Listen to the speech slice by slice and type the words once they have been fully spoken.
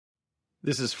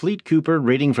This is Fleet Cooper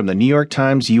reading from the New York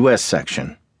Times U.S.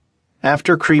 section.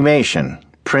 After Cremation,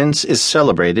 Prince is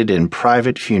celebrated in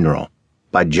private funeral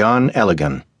by John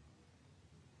Eligon.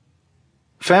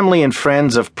 Family and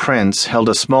friends of Prince held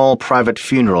a small private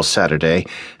funeral Saturday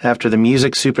after the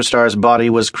music superstar's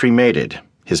body was cremated,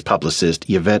 his publicist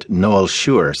Yvette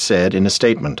Noel-Schur said in a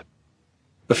statement.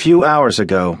 A few hours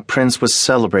ago, Prince was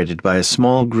celebrated by a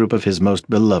small group of his most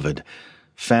beloved,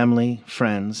 family,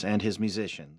 friends, and his musicians.